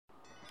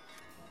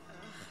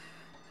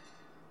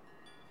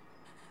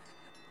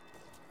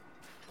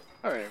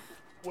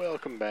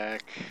welcome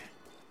back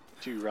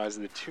to Rise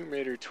of the Tomb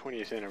Raider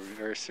 20th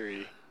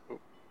anniversary.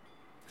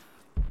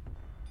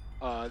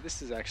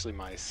 This is actually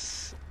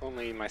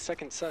only my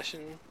second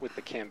session with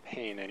the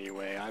campaign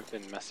anyway. I've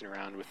been messing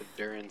around with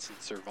Endurance and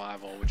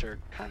Survival, which are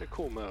kind of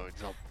cool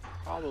modes. I'll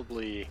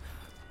probably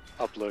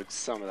upload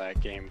some of that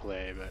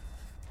gameplay, but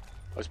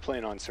I was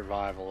playing on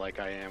Survival like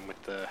I am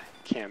with the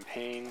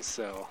campaign,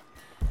 so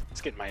I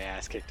was getting my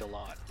ass kicked a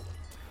lot.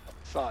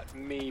 Thought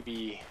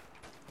maybe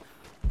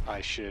I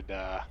should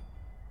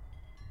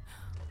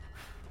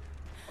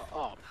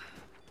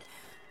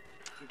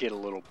get a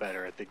little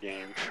better at the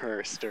game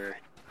first, or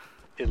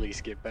at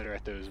least get better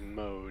at those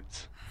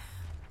modes.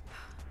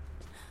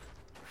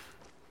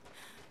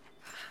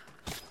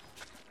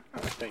 Oh,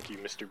 thank you,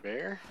 Mr.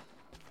 Bear.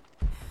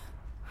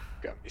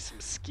 Got me some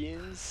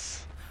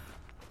skins.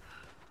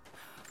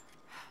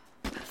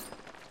 I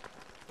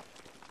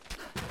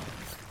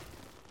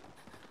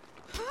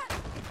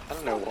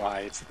don't know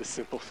why, it's the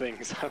simple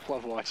things. I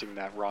love watching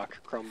that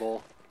rock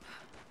crumble.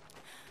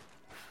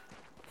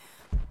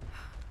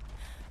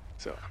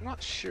 So I'm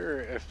not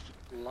sure if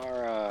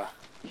Lara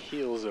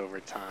heals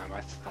over time.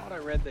 I thought I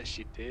read that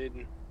she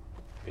did.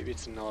 Maybe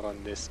it's not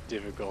on this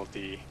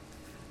difficulty.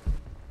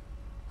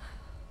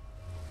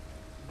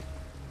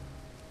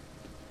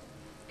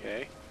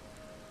 Okay.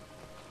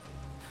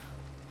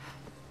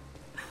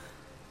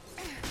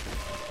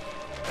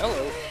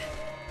 Hello.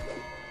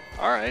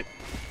 Alright.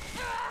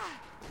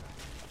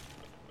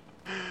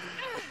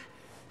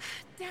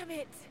 Damn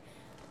it.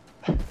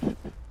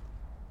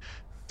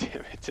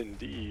 Damn it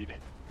indeed.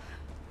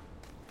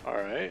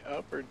 Alright,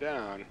 up or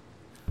down?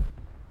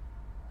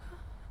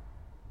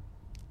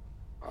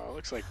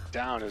 Looks like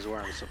down is where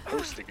I'm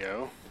supposed to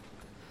go.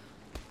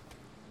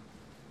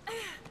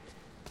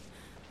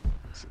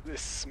 So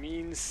this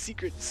means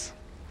secrets.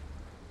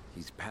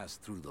 He's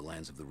passed through the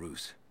lands of the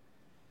Rus.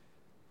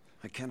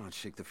 I cannot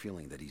shake the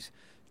feeling that he's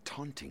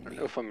taunting me. I don't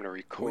know if I'm going to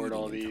record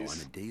all Waiting these.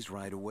 until I'm a day's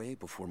ride away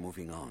before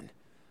moving on.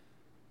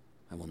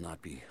 I will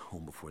not be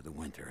home before the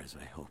winter as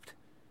I hoped.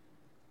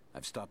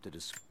 I've stopped at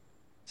his...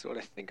 So what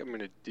I think I'm going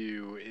to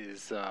do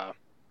is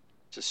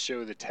just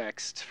show the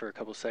text for a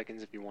couple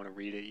seconds. If you want to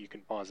read it, you can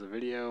pause the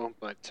video,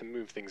 but to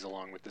move things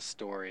along with the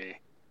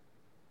story,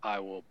 I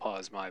will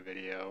pause my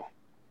video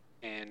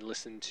and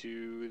listen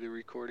to the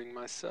recording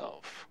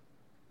myself.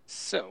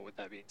 So, with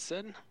that being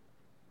said,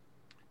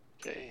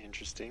 okay,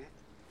 interesting.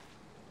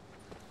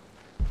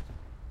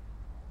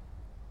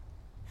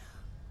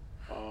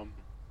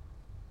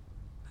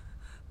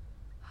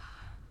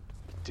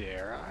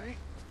 Dare I?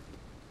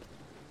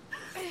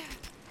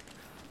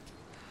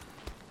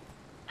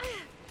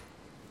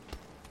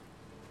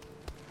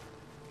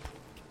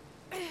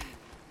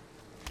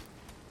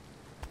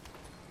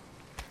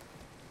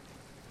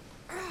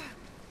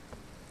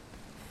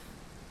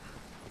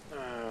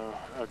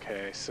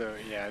 Okay, so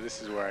yeah,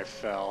 this is where I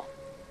fell.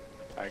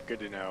 Alright, good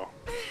to know.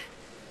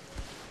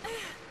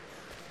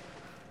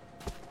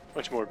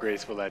 Much more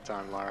graceful that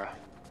time, Lara.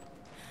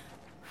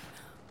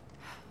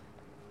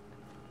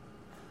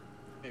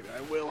 Maybe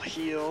I will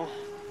heal,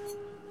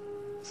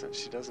 since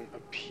she doesn't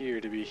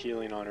appear to be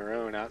healing on her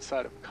own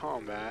outside of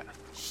combat.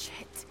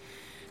 Shit.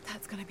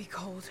 That's gonna be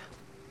cold.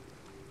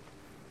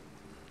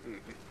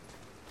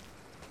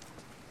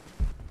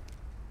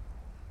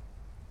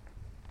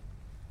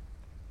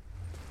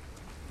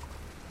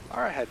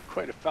 Lara had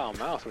quite a foul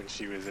mouth when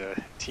she was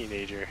a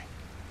teenager.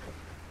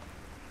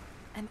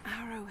 An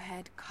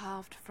arrowhead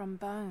carved from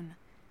bone.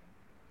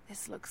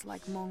 This looks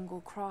like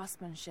Mongol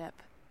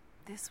craftsmanship.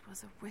 This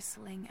was a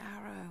whistling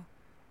arrow.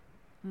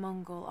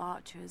 Mongol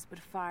archers would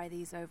fire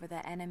these over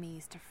their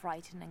enemies to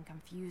frighten and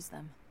confuse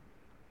them.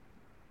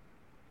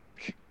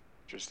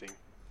 Interesting.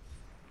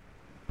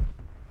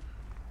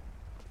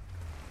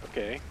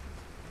 Okay.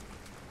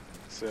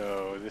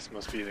 So this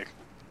must be the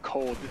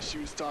cold that she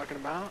was talking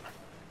about.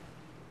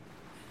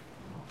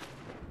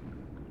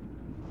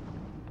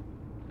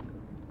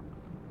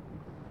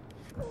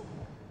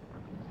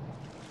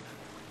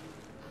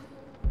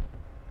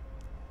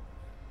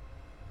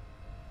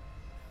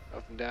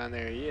 Nothing down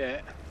there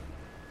yet.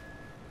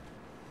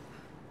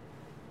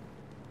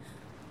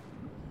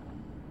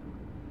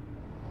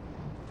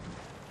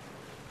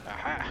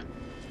 Aha!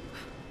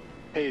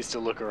 Pays to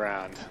look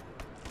around.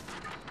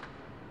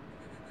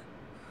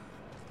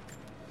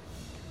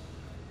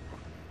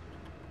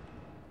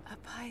 A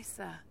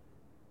paisa,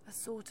 a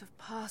sort of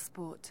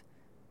passport.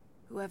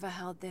 Whoever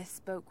held this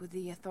spoke with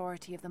the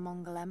authority of the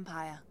Mongol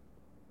Empire.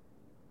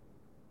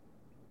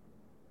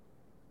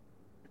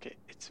 Okay,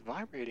 it's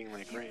vibrating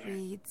like right It here.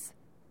 reads,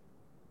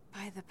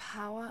 "By the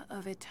power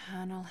of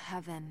eternal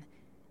heaven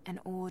and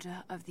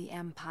order of the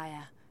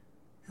Empire,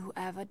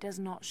 whoever does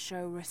not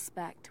show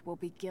respect will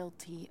be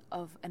guilty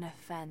of an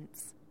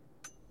offense."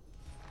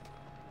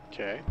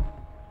 Okay.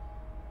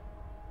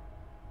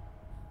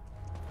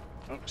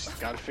 Oh, she's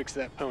got to fix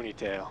that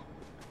ponytail.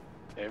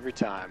 Every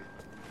time.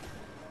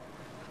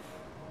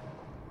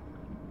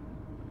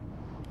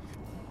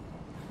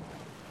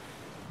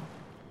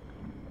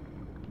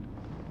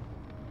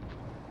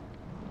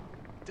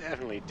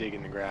 Definitely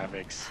digging the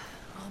graphics.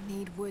 I'll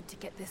need wood to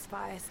get this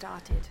fire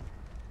started.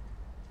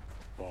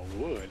 Well,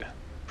 wood.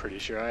 Pretty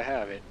sure I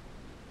have it.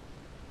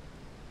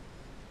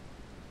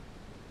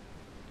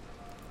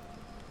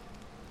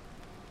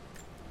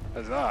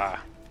 Huzzah!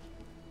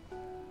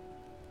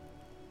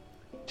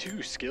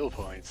 2 skill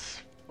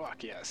points.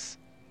 Fuck yes.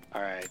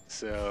 Alright,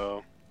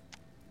 so...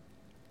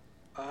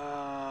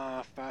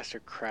 faster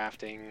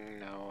crafting.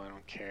 No, I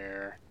don't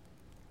care.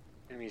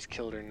 Enemies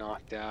killed or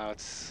knocked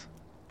out.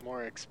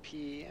 More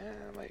XP.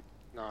 Might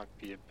not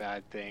be a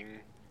bad thing.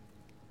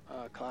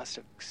 Class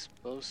of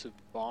explosive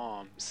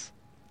bombs.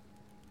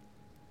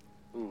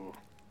 Ooh.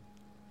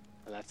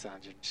 Well, that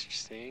sounds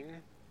interesting.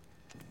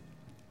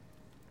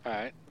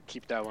 Alright,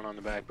 keep that one on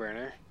the back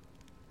burner.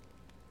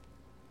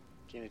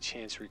 Gain a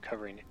chance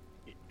recovering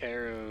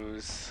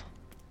arrows.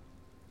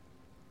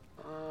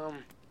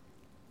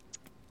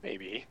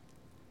 Maybe.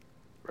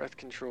 Breath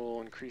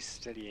control, increased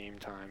steady aim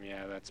time.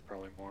 Yeah, that's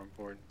probably more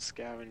important.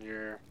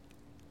 Scavenger.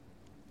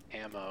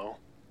 Ammo.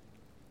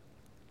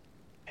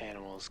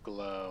 Animals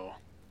glow.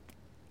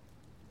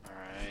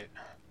 Alright.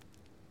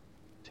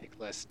 Take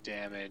less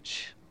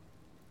damage.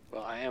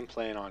 Well, I am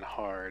playing on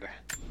hard.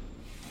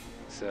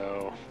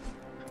 So...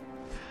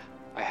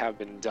 I have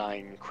been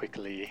dying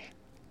quickly.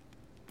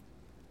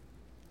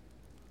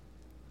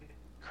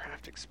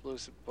 Craft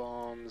explosive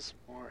bombs.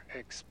 More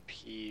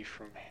XP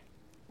from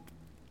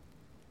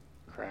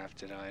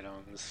crafted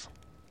items.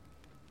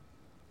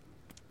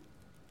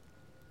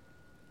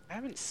 I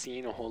haven't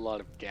seen a whole lot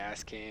of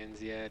gas cans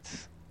yet.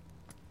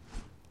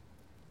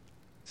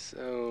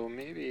 So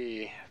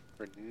maybe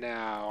for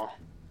now,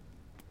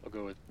 I'll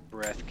go with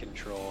breath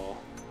control.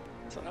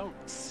 So I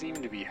don't seem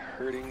to be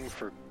hurting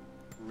for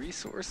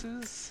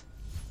resources.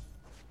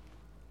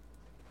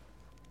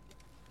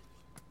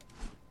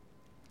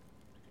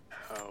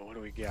 Oh, what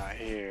do we got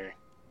here?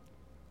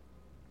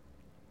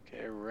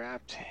 Okay,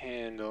 wrapped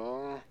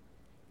handle.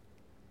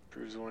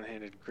 Improves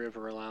one-handed grip,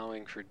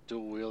 allowing for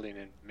dual wielding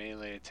and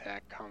melee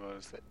attack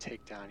combos that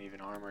take down even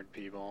armored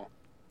people.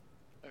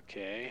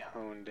 Okay,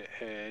 honed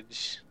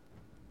edge.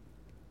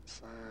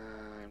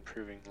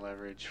 Improving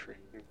leverage for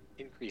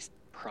increased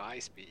pry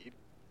speed.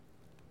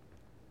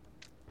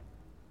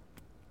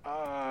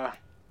 I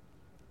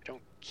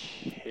don't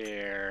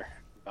care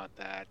about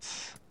that.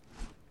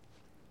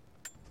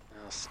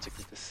 I'll stick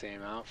with the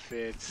same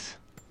outfit.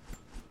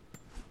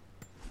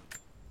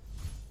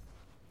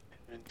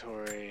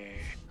 Inventory,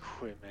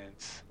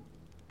 equipment.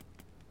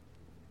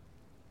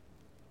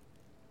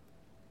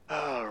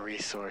 Oh,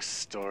 resource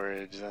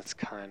storage. That's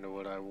kind of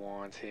what I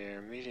want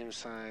here. Medium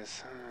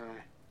size.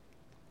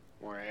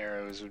 More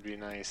arrows would be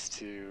nice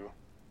too.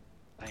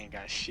 I ain't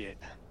got shit.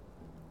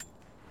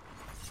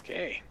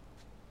 Okay.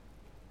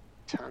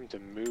 Time to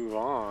move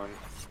on.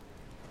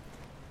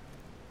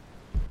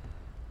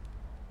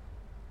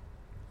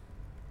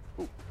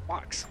 Ooh,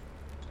 box.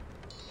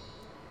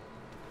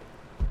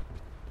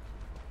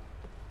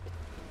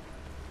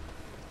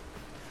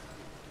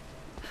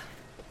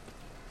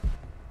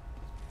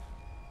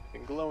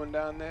 Been glowing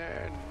down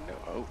there. No.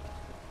 Oh,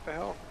 what the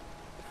hell?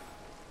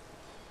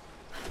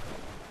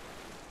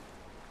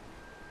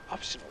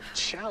 Optional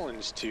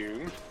challenge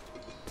tomb.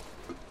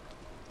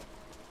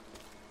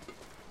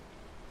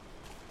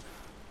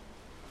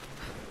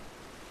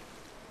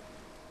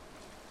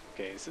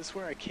 Okay, is this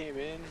where I came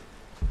in?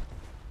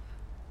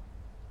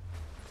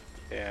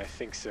 Yeah, I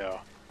think so.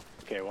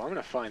 Okay, well I'm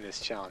gonna find this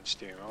challenge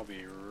tomb. I'll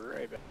be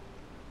right back.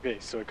 Okay,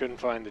 so I couldn't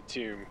find the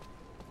tomb.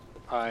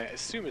 I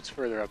assume it's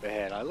further up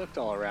ahead. I looked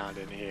all around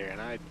in here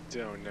and I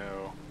don't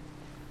know.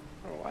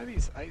 Oh, why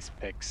these ice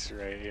picks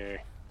right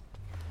here?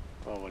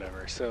 Well,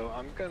 whatever. So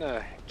I'm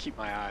gonna keep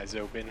my eyes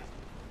open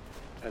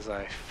as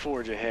I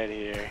forge ahead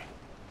here.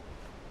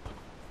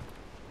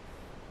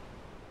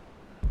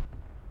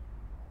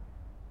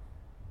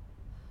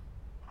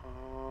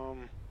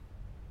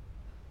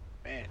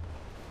 Man,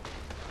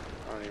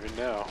 I don't even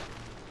know.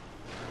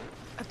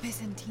 A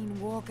Byzantine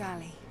war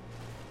galley.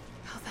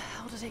 How the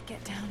hell did it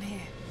get down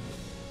here?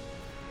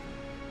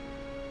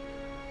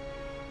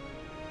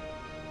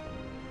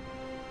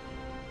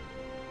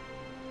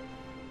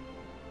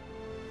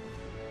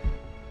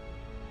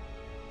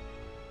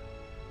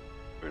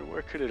 I mean,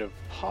 where could it have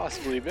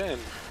possibly been?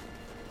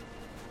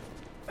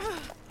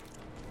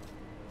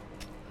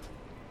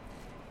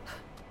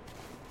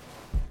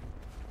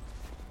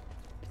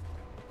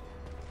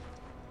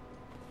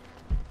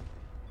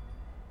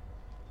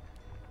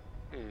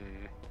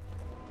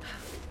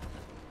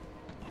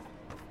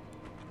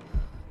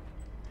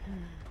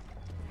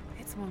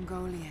 It's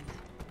Mongolian.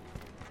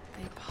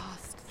 They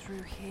passed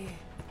through here.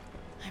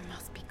 I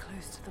must be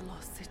close to the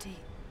lost city.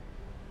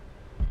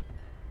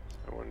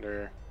 I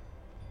wonder.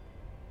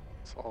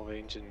 Solve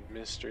ancient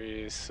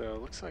mysteries. So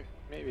looks like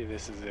maybe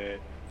this is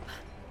it.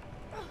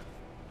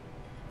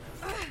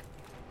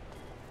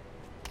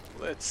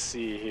 Let's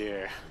see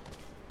here.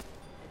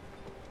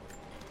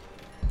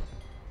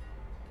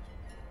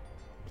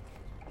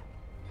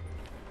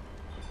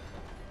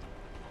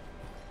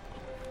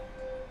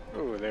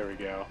 Oh, there we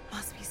go.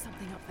 Must be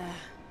something up there.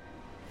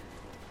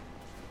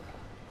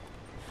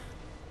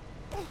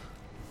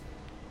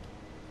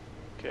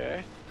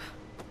 Okay.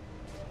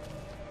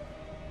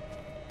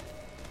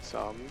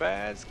 Something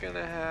bad's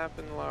gonna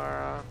happen,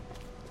 Lara.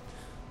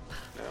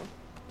 No?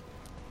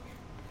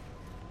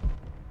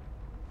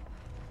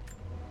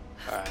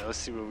 Alright, let's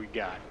see what we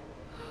got.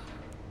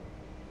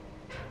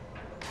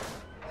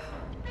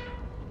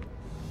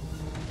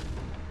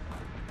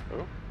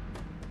 Oh.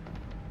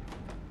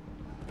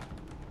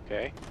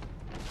 Okay.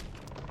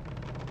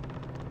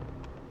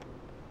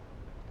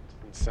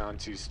 Doesn't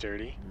sound too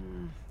sturdy.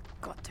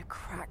 Got to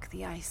crack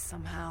the ice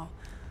somehow.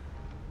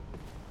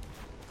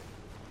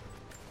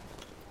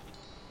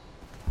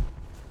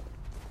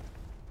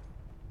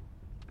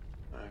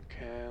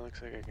 Okay,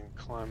 looks like I can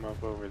climb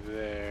up over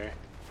there.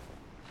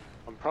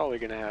 I'm probably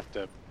gonna have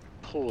to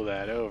pull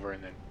that over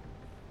and then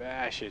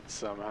bash it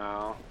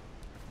somehow.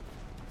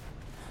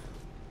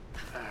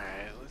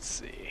 Alright, let's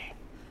see.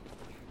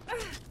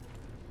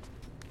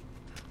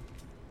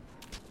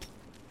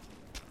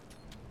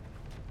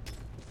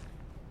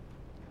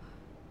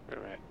 Wait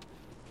a minute.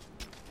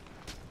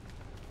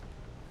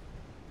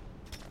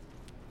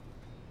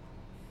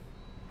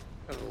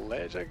 Got a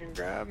ledge I can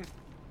grab?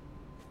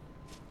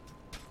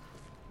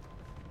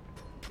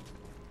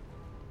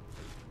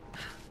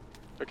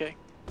 Okay.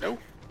 No.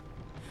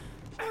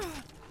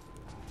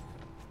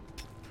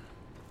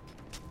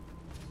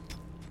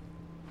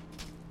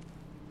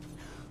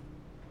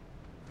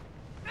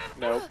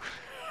 Nope.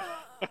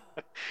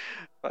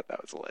 Thought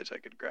that was a ledge I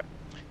could grab.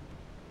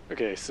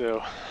 Okay,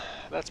 so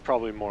that's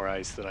probably more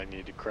ice that I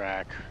need to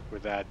crack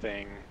with that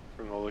thing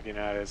from the looking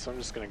at it. So I'm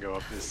just gonna go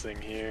up this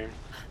thing here.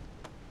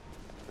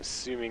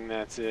 Assuming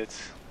that's it.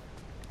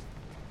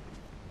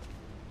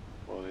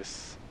 Well,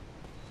 this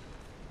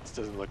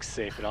doesn't look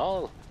safe at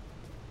all.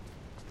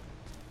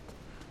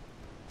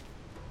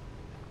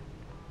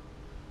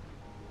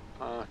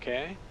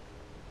 Okay.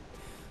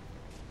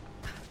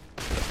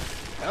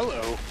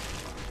 Hello.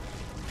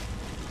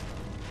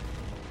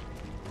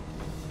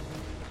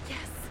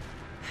 Yes,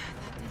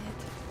 that did it.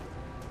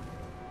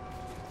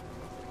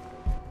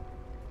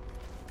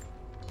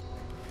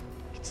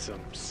 Get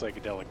some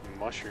psychedelic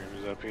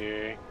mushrooms up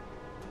here.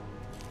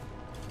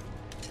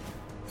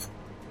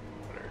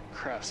 Better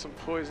craft some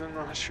poison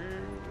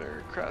mushrooms.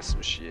 Better craft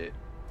some shit.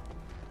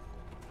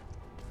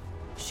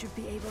 Should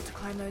be able to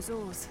climb those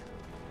oars.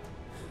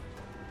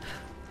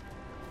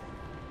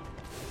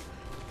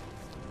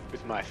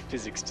 With my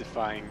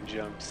physics-defying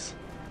jumps.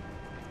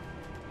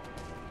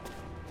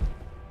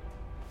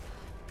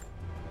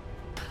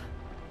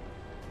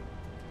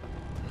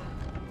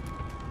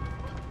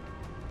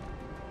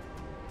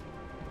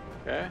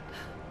 Okay.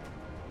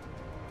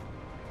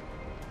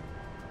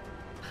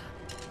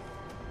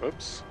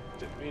 Oops,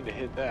 didn't mean to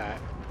hit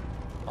that.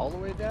 All the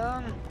way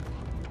down?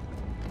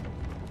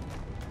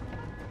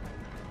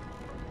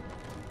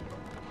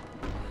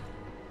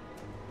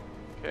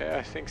 Okay,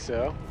 I think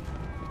so.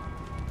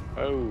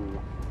 Oh.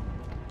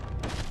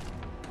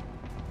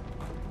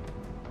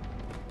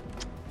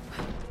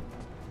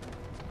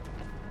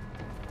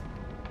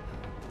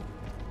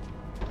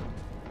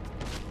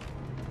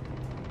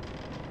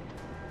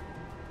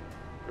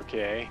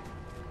 Okay.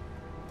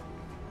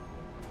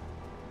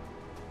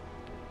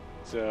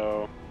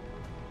 So,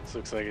 this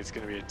looks like it's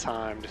going to be a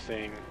timed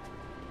thing.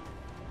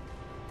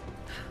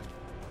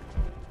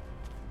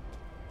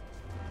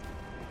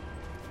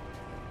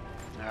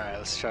 Alright,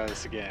 let's try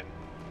this again.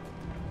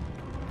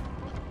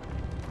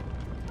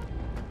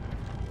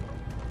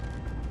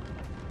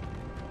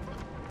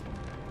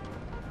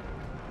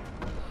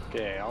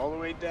 Okay, all the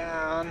way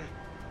down.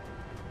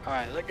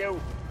 Alright, let go.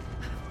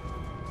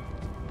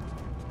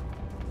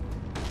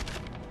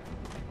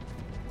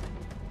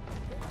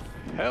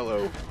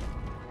 Hello.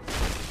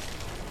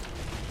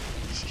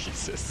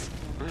 Jesus.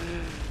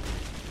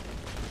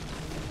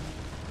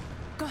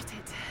 Got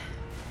it.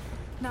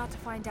 Now to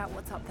find out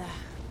what's up there.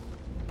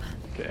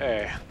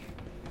 Okay.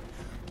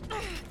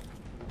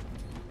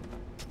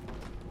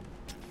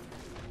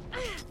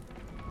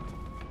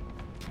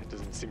 It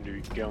doesn't seem to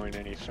be going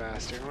any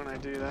faster when I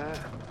do that.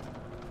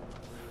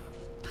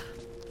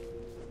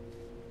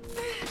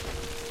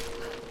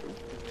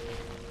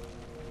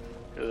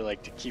 Really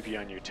like to keep you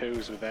on your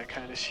toes with that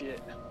kind of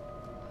shit.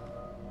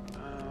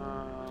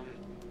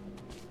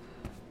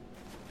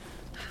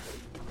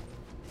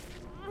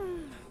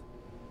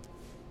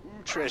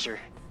 Ooh, treasure.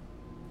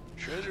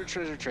 Treasure,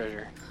 treasure,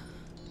 treasure.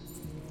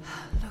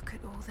 Look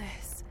at all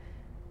this.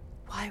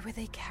 Why were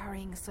they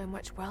carrying so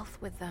much wealth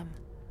with them?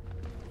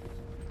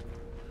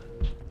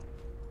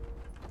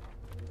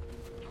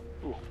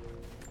 Ooh.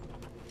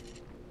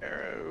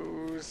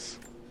 Arrows.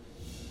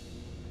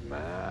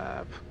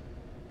 Map.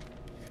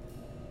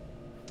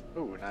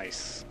 Ooh,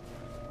 nice.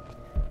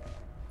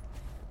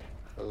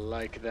 I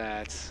like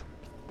that.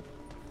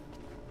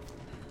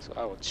 So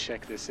I will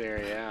check this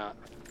area out.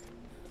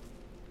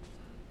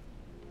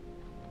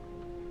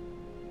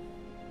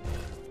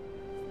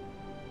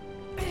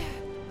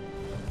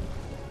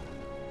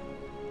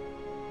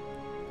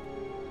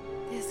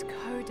 This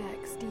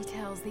codex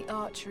details the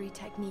archery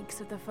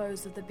techniques of the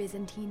foes of the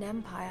Byzantine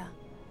Empire.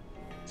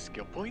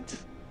 Skill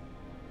point?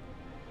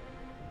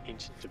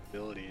 ancient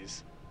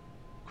abilities.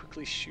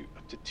 Quickly shoot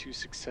up to 2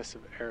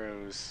 successive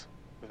arrows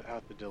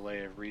without the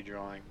delay of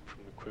redrawing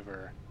from the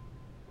quiver.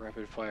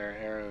 Rapid fire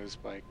arrows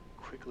by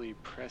quickly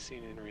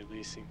pressing and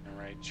releasing the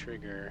right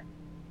trigger.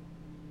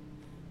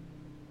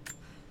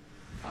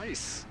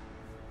 Nice!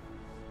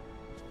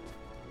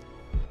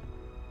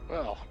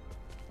 Well,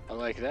 I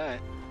like that.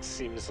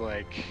 Seems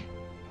like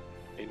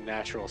a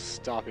natural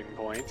stopping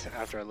point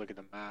after I look at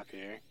the map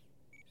here.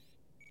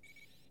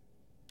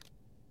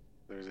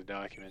 There's a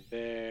document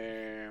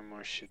there,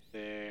 more shit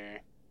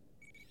there.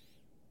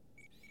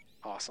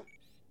 Awesome.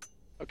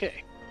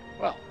 Okay,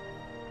 well.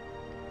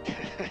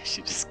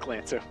 She just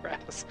glanced over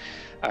at us.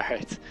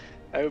 Alright,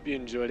 I hope you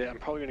enjoyed it. I'm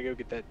probably going to go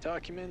get that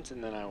document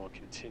and then I will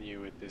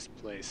continue with this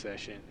play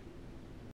session.